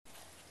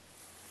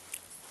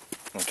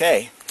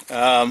Okay,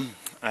 I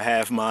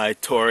have my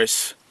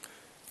Taurus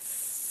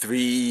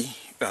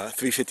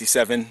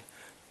 357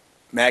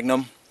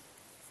 Magnum.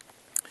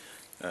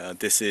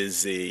 This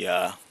is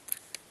the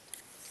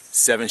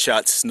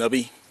 7-shot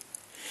snubby,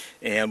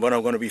 and what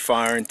I'm going to be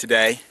firing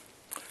today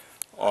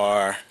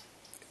are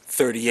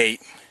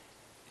 38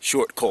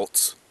 short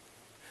Colts.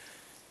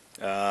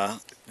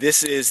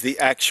 This is the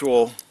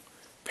actual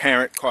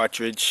parent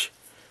cartridge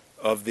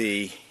of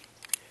the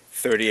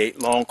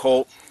 38 long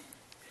Colt,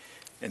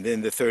 and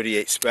then the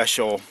 38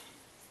 special,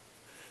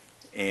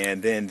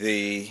 and then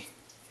the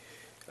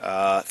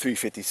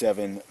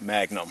 357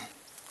 Magnum.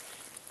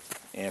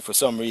 And for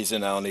some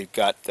reason I only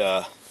got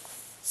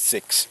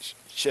 6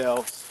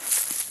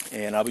 shells,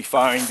 and I'll be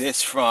firing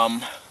this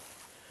from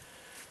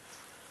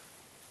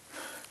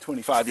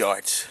 25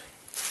 yards.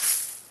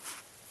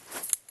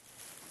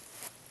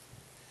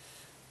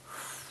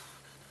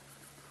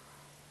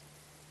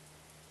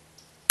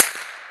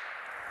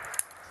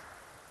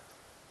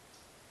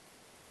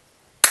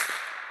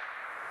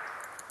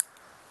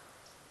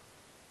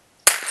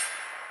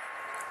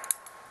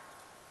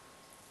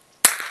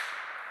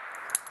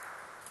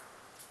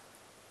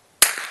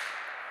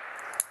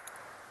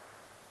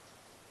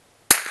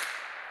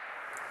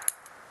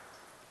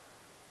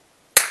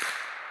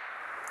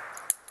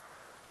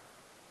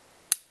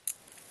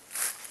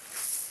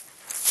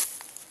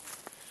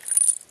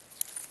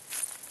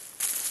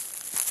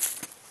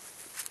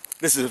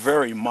 This is a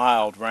very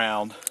mild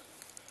round,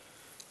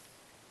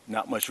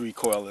 not much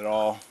recoil at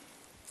all.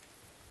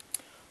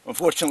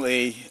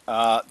 Unfortunately,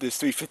 this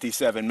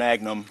 357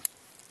 Magnum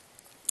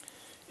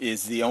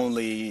is the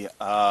only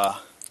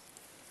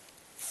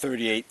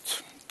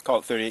 38, call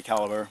it 38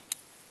 caliber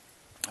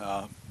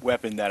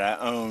weapon that I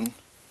own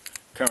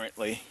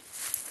currently.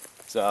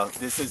 So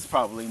this is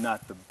probably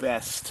not the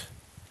best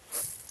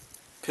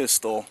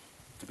pistol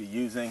to be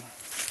using.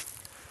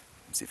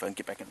 Let's see if I can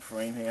get back in the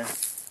frame here.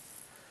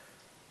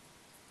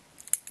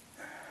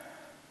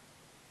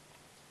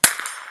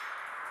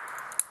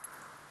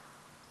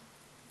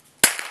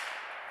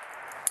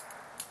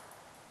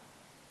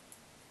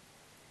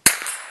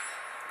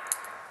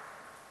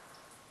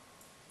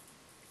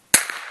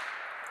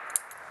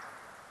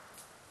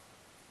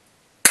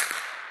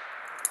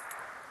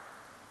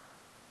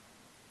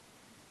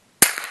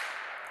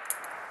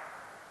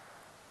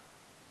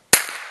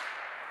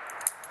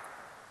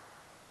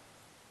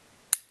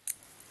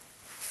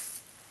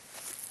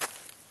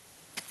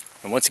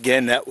 And once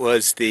again, that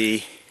was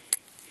the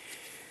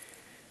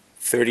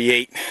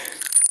 38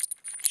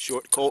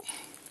 short Colt.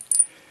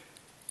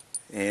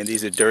 And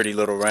these are dirty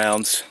little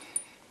rounds.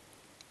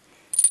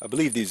 I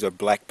believe these are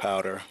black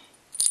powder.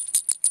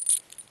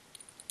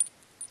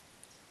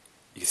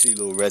 You can see a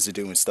little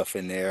residue and stuff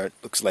in there. It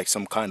looks like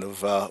some kind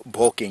of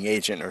bulking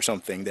agent or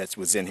something that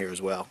was in here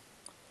as well.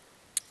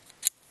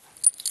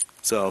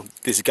 So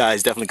this guy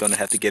is definitely going to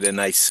have to get a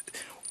nice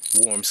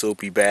warm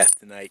soapy bath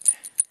tonight.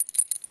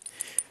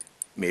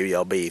 Maybe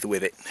I'll bathe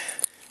with it.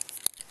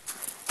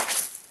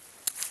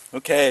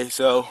 Okay,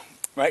 so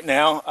right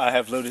now I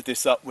have loaded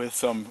this up with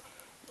some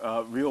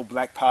real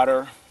black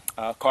powder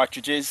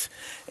cartridges,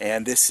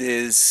 and this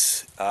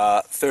is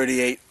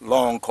 38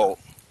 long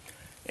Colt.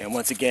 And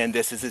once again,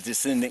 this is a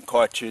descendant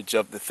cartridge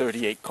of the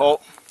 38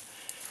 Colt,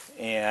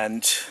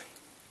 and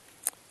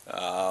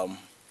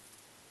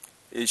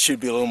it should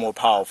be a little more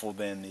powerful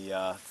than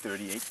the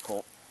 38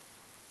 Colt,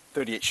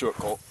 38 short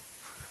Colt.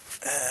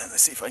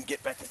 Let's see if I can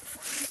get back in the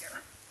front here.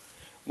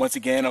 Once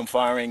again, I'm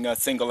firing a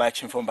single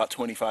action from about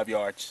 25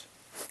 yards.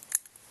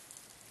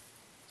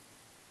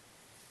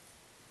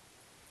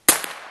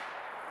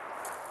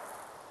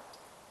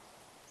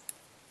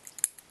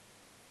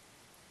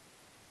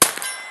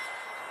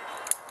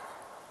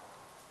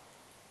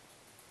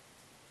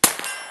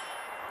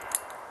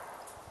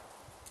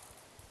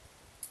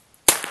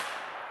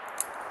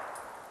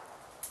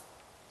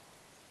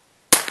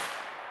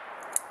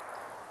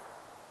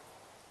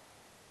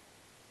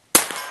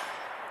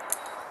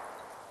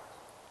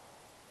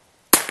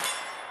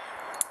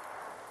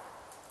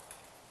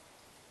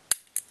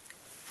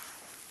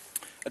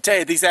 I tell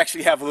you, these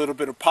actually have a little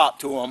bit of pop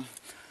to them.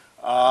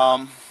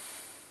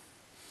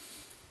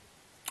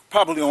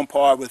 Probably on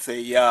par with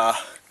a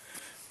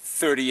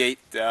 38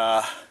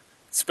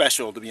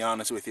 special, to be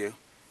honest with you.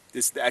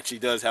 This actually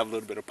does have a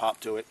little bit of pop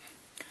to it.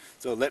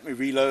 So let me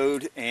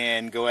reload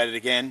and go at it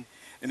again.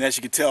 And as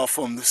you can tell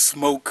from the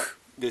smoke,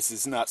 this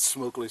is not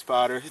smokeless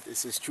powder.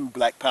 This is true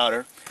black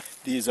powder.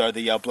 These are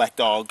the black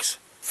dogs.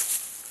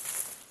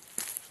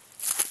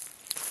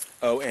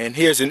 Oh, and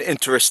here's an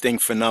interesting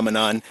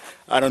phenomenon.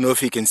 I don't know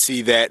if you can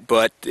see that,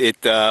 but it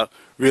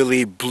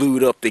really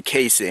blued up the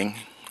casing,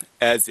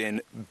 as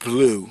in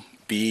blue,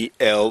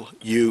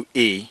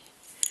 B-L-U-E.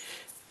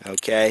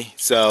 Okay,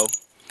 so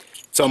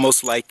it's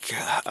almost like,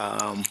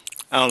 I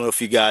don't know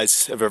if you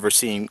guys have ever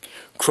seen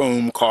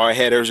chrome car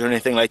headers or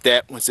anything like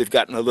that. Once they've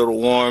gotten a little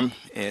warm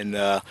and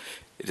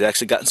it's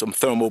actually gotten some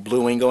thermal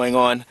bluing going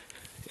on.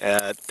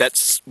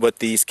 That's what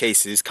these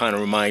cases kind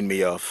of remind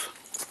me of.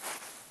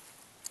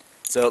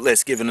 So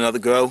let's give it another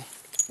go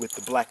with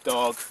the Black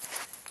Dog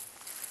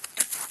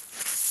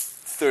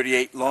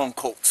 38 long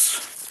Colts.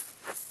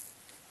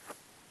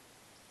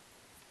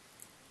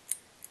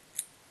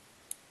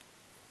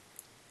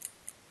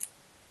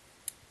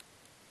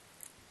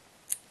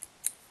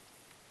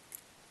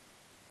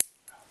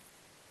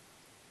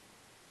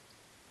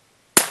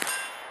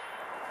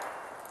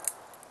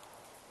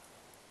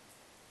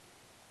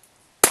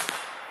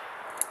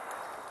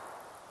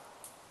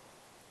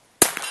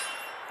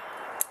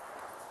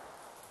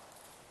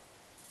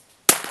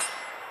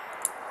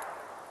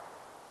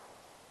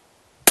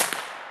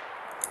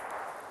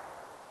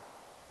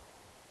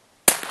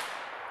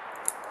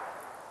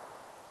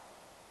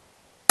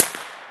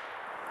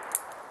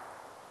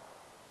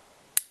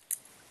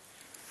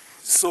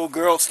 So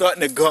girl's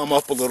starting to gum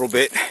up a little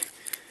bit.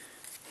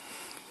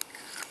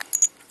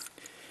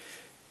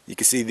 You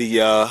can see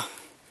the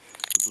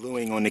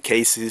bluing on the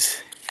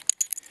cases.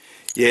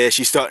 Yeah,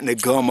 she's starting to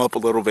gum up a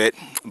little bit.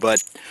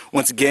 But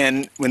once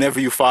again, whenever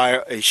you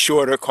fire a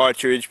shorter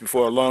cartridge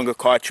before a longer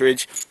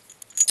cartridge,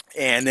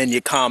 and then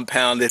you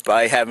compound it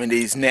by having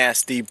these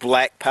nasty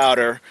black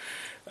powder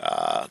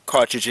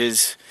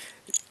cartridges,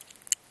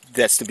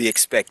 that's to be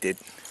expected.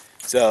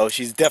 So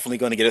she's definitely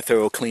going to get a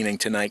thorough cleaning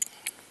tonight.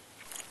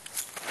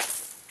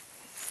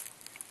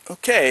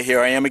 Okay,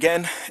 here I am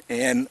again,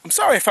 and I'm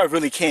sorry if I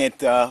really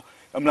can't,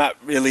 I'm not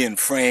really in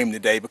frame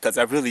today because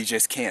I really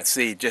just can't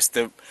see. Just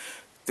the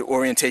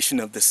orientation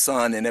of the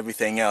sun and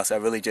everything else, I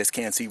really just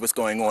can't see what's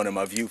going on in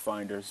my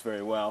viewfinders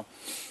very well.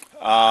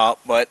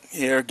 But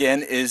here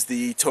again is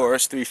the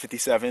Taurus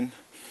 357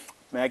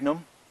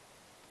 Magnum,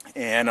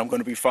 and I'm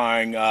going to be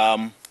firing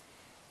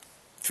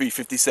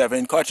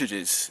 357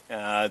 cartridges.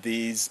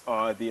 These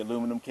are the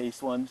aluminum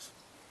case ones,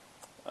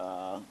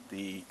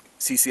 the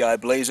CCI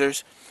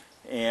Blazers,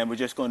 and we're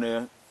just going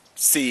to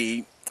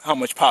see how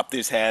much pop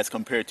this has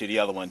compared to the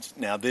other ones.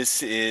 Now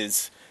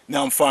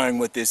I'm firing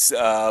with this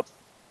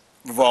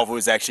revolver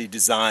was actually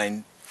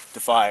designed to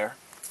fire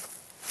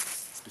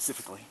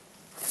specifically.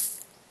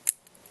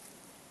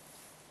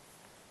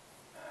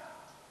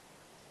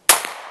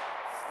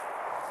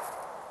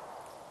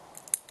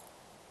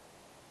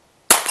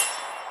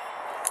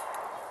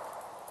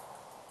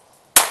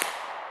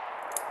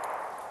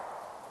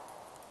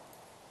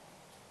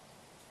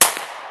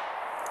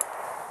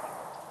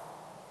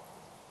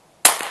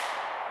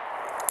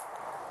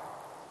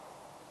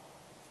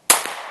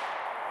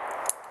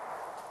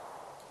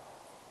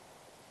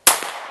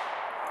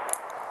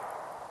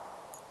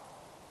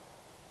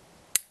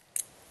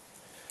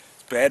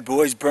 Bad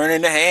boy's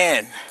burning the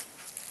hand.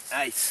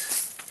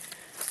 Nice.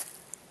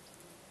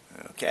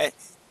 Okay.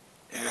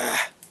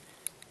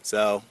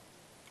 So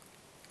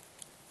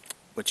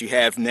what you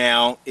have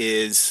now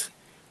is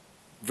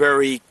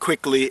very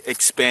quickly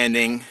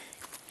expanding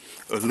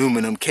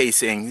aluminum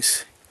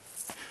casings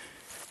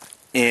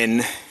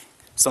in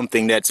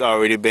something that's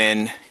already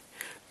been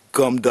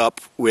gummed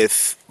up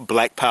with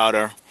black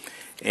powder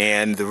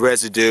and the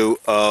residue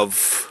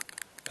of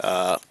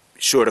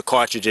shorter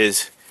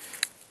cartridges.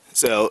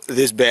 So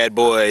this bad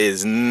boy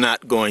is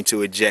not going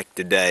to eject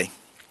today,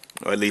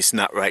 or at least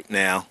not right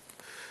now.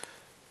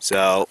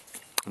 So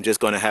I'm just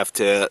going to have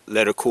to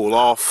let her cool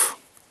off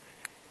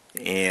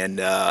and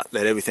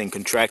let everything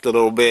contract a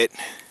little bit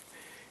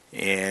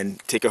and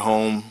take her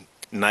home.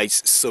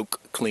 Nice soak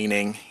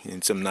cleaning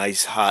in some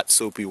nice hot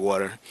soapy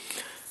water,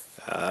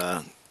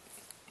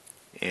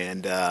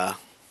 and let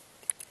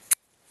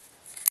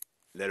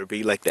her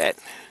be like that.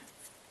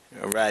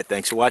 Alright,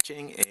 thanks for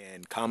watching,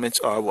 and comments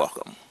are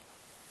welcome.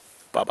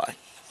 Bye bye.